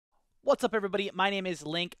What's up, everybody? My name is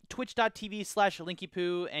Link,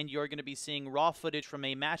 twitch.tv/Linkypoo, and you're going to be seeing raw footage from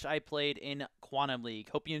a match I played in Quantum League.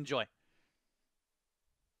 Hope you enjoy.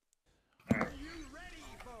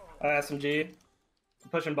 SMG.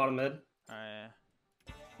 Pushing bottom mid.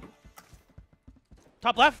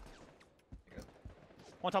 Top left.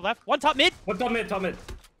 One top left. One top mid. One top mid, top mid.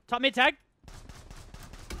 Top mid tag.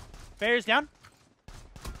 Barriers down.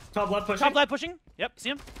 Top left pushing. Top left pushing. Yep, see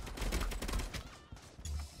him.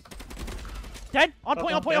 Dead. On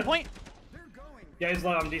point, on point, on point. Yeah, he's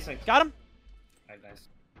low. I'm decent. Got him. Alright, nice.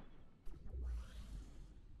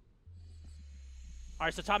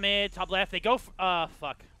 Alright, so top mid, top left. They go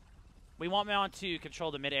fuck. We want Mount to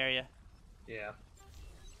control the mid area. Yeah.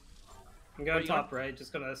 I'm going top right,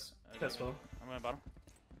 just gonna pistol. I'm going bottom.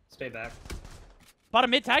 Stay back.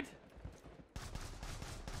 Bottom mid tagged.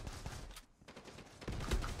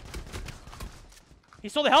 He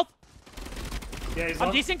stole the health. Yeah, he's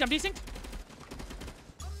I'm desynced, I'm desynced.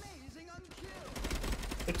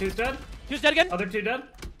 The two's dead. Two's dead again. Other two dead.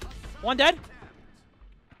 One dead.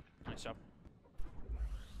 Nice job.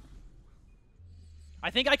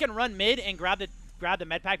 I think I can run mid and grab the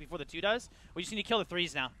med pack before the two does. We just need to kill the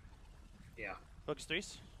threes now. Yeah. Focus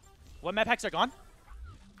threes. What med packs are gone?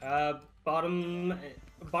 Bottom mid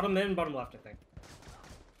and bottom left, I think.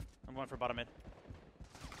 I'm going for bottom mid.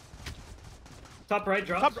 Top right,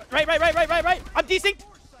 drops. Top right. I'm desynced.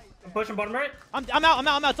 I'm pushing bottom right. I'm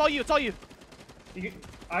out. It's all you. It's all you.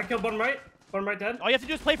 I killed bottom right. Bottom right dead. All you have to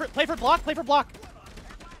do is play for block. Play for block.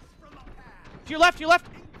 To your left. To your left.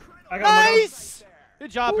 I got him. Nice.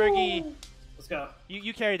 Good job, Burgh. Let's go.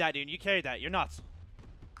 You carried that, dude. You carried that. You're nuts.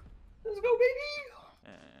 Let's go,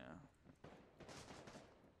 baby.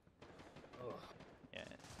 Yeah.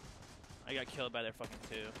 I got killed by their fucking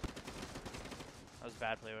two. That was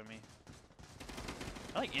bad play with me.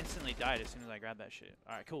 I like instantly died as soon as I grabbed that shit.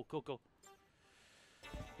 All right, cool.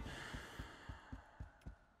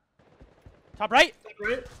 Top right. Top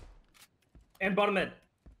right. And bottom mid.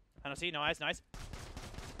 I don't see. No eyes. Nice.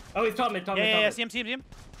 Oh, he's top mid. Top mid. Yeah. Mid. See him.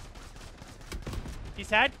 He's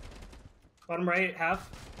tagged. Bottom right,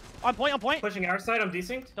 half. On point. Pushing our side. I'm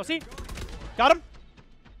desynced. Don't see. Got him.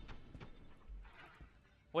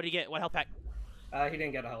 What did he get? What health pack? He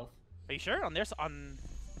didn't get a health. Are you sure? On this on.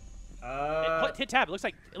 Hit tab. It looks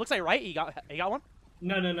like right. He got one.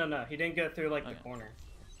 No. He didn't get through like the corner.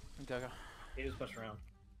 Okay. He just pushed around.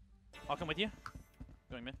 I'll come with you.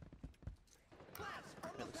 Going mid.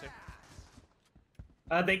 Mid looks safe.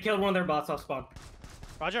 They killed one of their bots off spawn.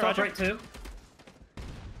 Roger. Top right two.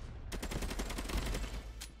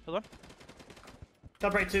 Hold on.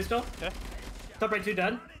 Top right two still. Okay. Top right two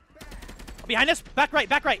dead. Behind us. Back right.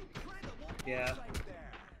 Yeah.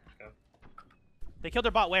 Okay. They killed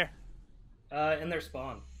their bot where? In their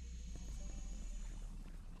spawn.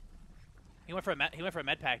 He went for a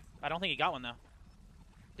med pack. I don't think he got one though.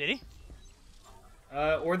 Did he?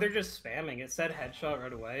 Or they're just spamming. It said headshot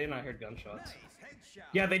right away, and I heard gunshots.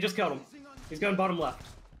 Yeah, they just killed him. He's going bottom left.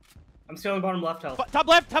 I'm stealing bottom left health. Top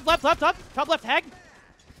left, top tag.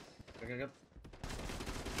 Okay.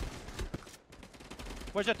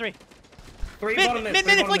 Where's that three? Bottom mid.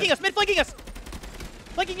 Mid, flanking us.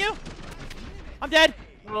 Flanking you. I'm dead.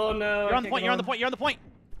 Oh no. You're on the point.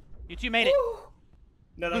 You two made it.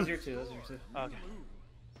 No, that was your two. Oh, okay.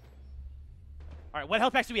 All right, what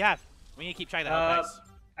health packs do we have? We need to keep track of the health packs.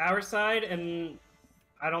 Our side, and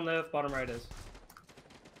I don't know if bottom right is.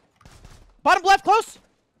 Bottom left, close.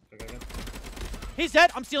 Okay. He's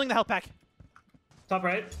dead. I'm stealing the health pack. Top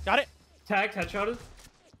right. Got it. Tagged, headshotted.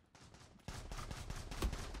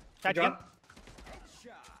 Tagged him.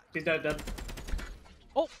 He's dead.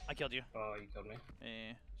 Oh, I killed you. Oh, you killed me.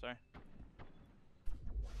 Yeah, sorry.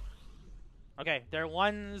 Okay, their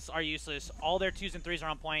ones are useless. All their twos and threes are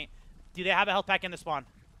on point. Do they have a health pack in the spawn?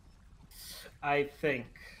 I think.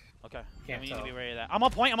 Okay. Can't we tell. need to be wary of that. I'm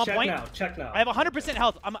on point. Check now. I have 100%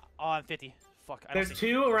 health. I'm 50. Fuck. I don't There's see.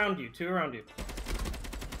 two around you.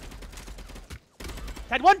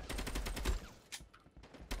 Tagged one.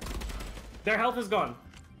 Their health is gone.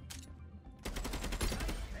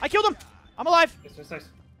 I killed him. I'm alive. Nice.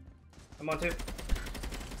 I'm on two.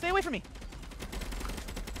 Stay away from me.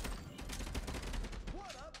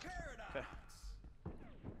 Okay.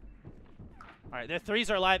 All right, their threes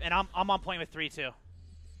are alive, and I'm on point with three too.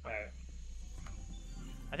 All right.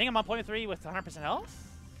 I think I'm on point with three with 100% health.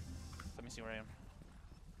 Let me see where I am.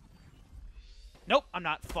 Nope, I'm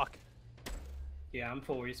not. Fuck. Yeah, I'm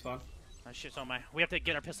full respawn. Oh shit, so am I. We have to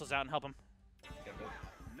get our pistols out and help him.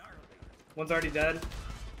 One's already dead.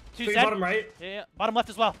 Two's dead. Bottom right. Yeah. Bottom left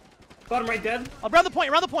as well. Bottom right dead. Around the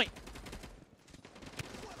point.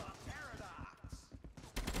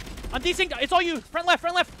 I'm desync. It's all you. Front left,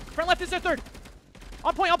 front left. Front left is their third.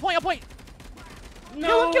 On point, on point, on point.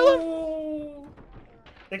 No! Kill him.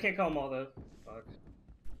 They can't call them all though. Fuck.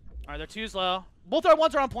 Alright, they're twos low. Both our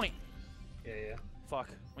ones are on point. Yeah, yeah. Fuck.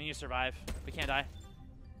 We need to survive. We can't die.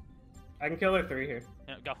 I can kill their 3 here.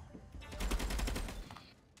 Yeah, go.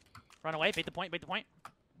 Run away. Bait the point. Bait the point.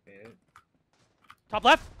 Yeah. Top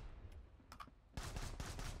left.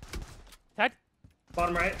 Tag.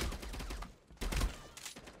 Bottom right.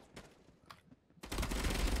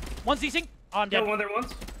 One's desync. Oh, I'm dead. Kill one there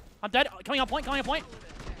once. I'm dead. Coming on point. Coming on point.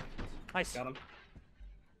 Nice. Got him.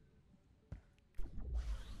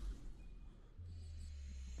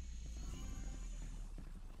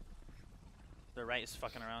 The right is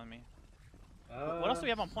fucking around me. What else do we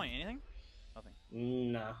have on point? Anything? Nothing.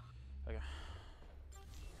 No. Okay.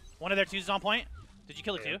 One of their twos is on point. Did you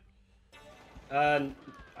kill the two?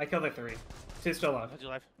 I killed their 3. 2 still alive. How's your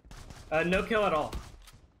life? No kill at all.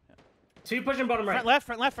 Yeah. 2 pushing bottom right. Front left,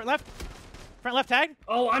 front left, front left. Front left tag.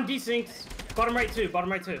 Oh, I'm desynced. Bottom right 2, bottom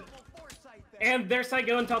right 2. And their side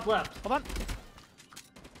going top left. Hold on.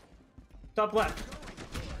 Top left.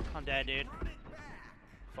 I'm dead, dude.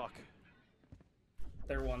 Fuck.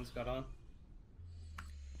 Their one's got on.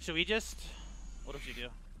 Should we just... What should we do?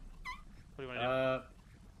 What do you want to do?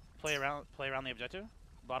 Play around the objective?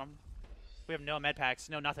 Bottom? We have no med packs,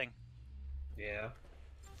 no nothing. Yeah.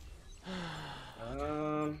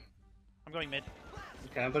 I'm going mid.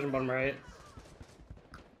 Okay, I'm pushing bottom right.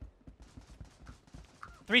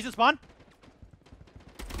 3's in spawn.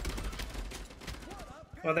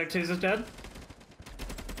 Oh, their 2's is dead.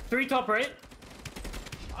 3 top right.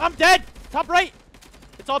 I'm dead! Top right!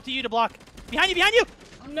 It's all up to you to block. Behind you, behind you!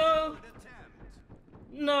 No!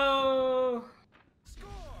 No!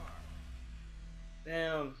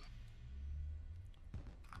 Damn.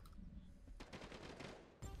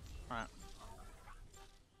 Alright.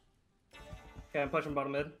 Okay, I'm pushing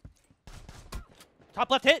bottom mid.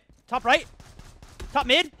 Top left hit. Top right. Top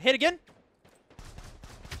mid. Hit again.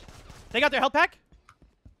 They got their health pack.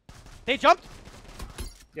 They jumped.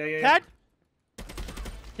 Yeah. Tag.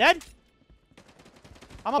 Dead.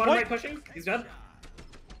 I'm on Bottom point. right pushing. He's dead.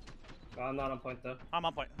 Oh, I'm not on point though. I'm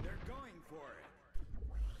on point. They're going for it.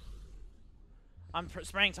 I'm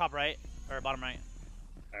spraying top right. Or bottom right.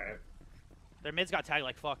 Alright. Their mid's got tagged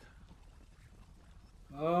like fuck.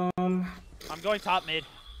 I'm going top mid.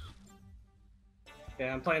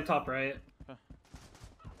 Yeah, I'm playing top right. Huh.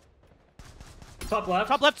 Top left.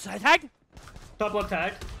 Top left tag. Top left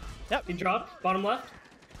tag. Yep. He dropped. Bottom left.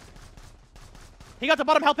 He got the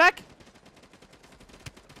bottom health pack.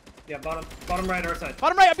 Yeah, bottom right our side.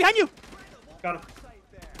 Bottom right. I'm behind you. Got him.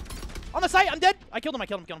 On the site. I'm dead. I killed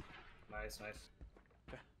him. Nice.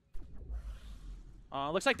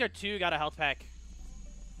 Looks like their 2 got a health pack.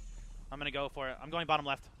 I'm gonna go for it. I'm going bottom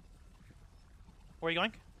left. Where are you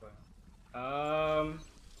going?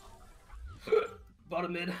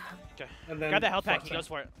 Bottom mid. Okay. And then Grab that health pack. top He goes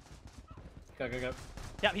for it. Go.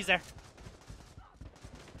 Yep, he's there.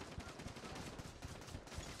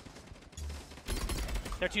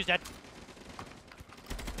 Their 2's dead.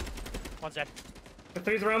 One's dead. The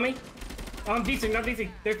 3's around me. Oh, I'm desync, not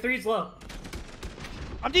desync. Their 3's low.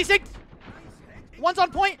 I'm desynced. One's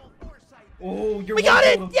on point. Oh, you're We got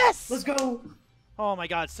it! one. Yes! Let's go. Oh my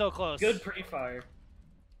god, so close. Good pre-fire.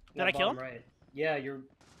 Did I kill him? Right. Yeah, your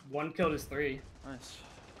 1 killed his 3. Nice.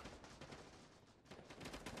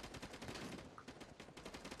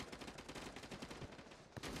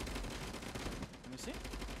 Let me see.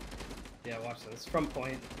 Yeah, watch this. From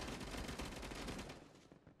point.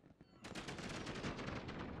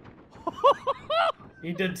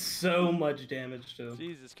 He did so much damage to him.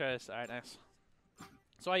 Jesus Christ. Alright, nice.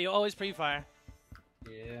 That's why you always pre-fire.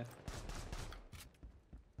 Yeah.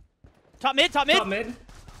 Top mid, top mid! Top mid.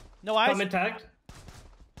 No eyes. Top mid tagged.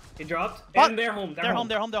 He dropped. But And they're home. They're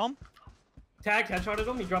home. Tagged, headshotted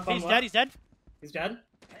him. He dropped on He's left. dead, he's dead. He's dead.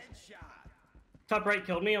 Headshot. Top right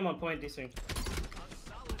killed me. I'm on point desync.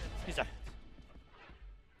 He's dead.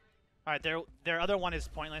 Alright, their other one is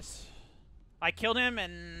pointless. I killed him,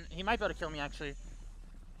 and he might be able to kill me, actually.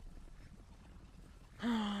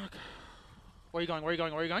 Where are you going?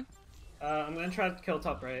 I'm gonna try to kill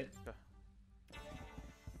top right. Okay.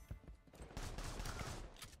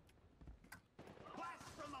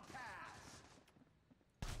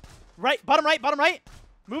 Right, bottom right.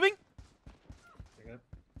 Moving. You're good.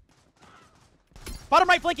 Bottom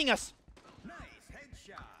right flanking us. Nice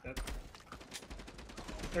headshot. Good.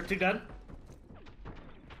 They're 2 dead.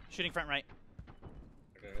 Shooting front right.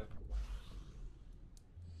 Okay, good.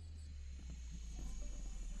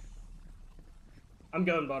 I'm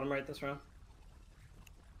going bottom right this round.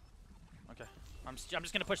 Okay. I'm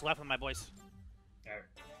just gonna push left with my boys. Alright.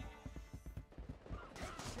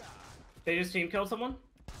 They just team killed someone?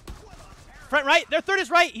 Front right. Their third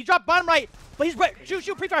is right. He dropped bottom right. But he's right. Shoot,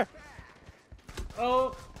 pre-fire.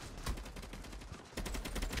 Oh.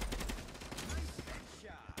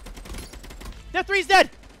 Their three's dead.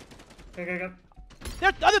 Okay.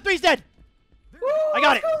 Their other three's dead. Woo, I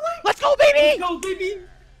got it. Link. Let's go, baby. Let's go, baby.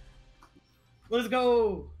 Let's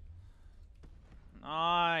go.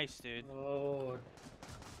 Nice, dude. Oh.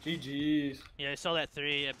 GG's. Yeah, I saw that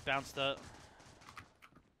three. It bounced up.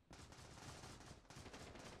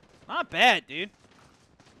 Not bad, dude.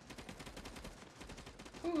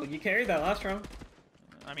 Ooh, you carried that last round.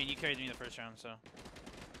 I mean, you carried me the first round, so.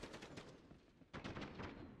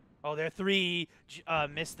 Oh, their three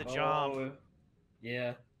missed the jump. Oh,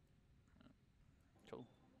 yeah. Cool.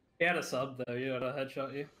 He had a sub, though. You had a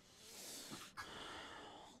headshot you.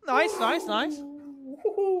 Nice.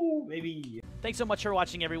 Woohoo, maybe. Thanks so much for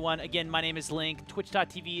watching, everyone. Again, my name is Link,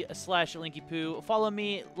 twitch.tv/Linkypoo. Follow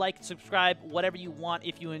me, like, subscribe, whatever you want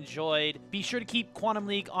if you enjoyed. Be sure to keep Quantum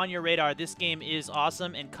League on your radar. This game is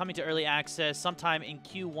awesome and coming to early access sometime in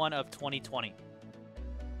Q1 of 2020.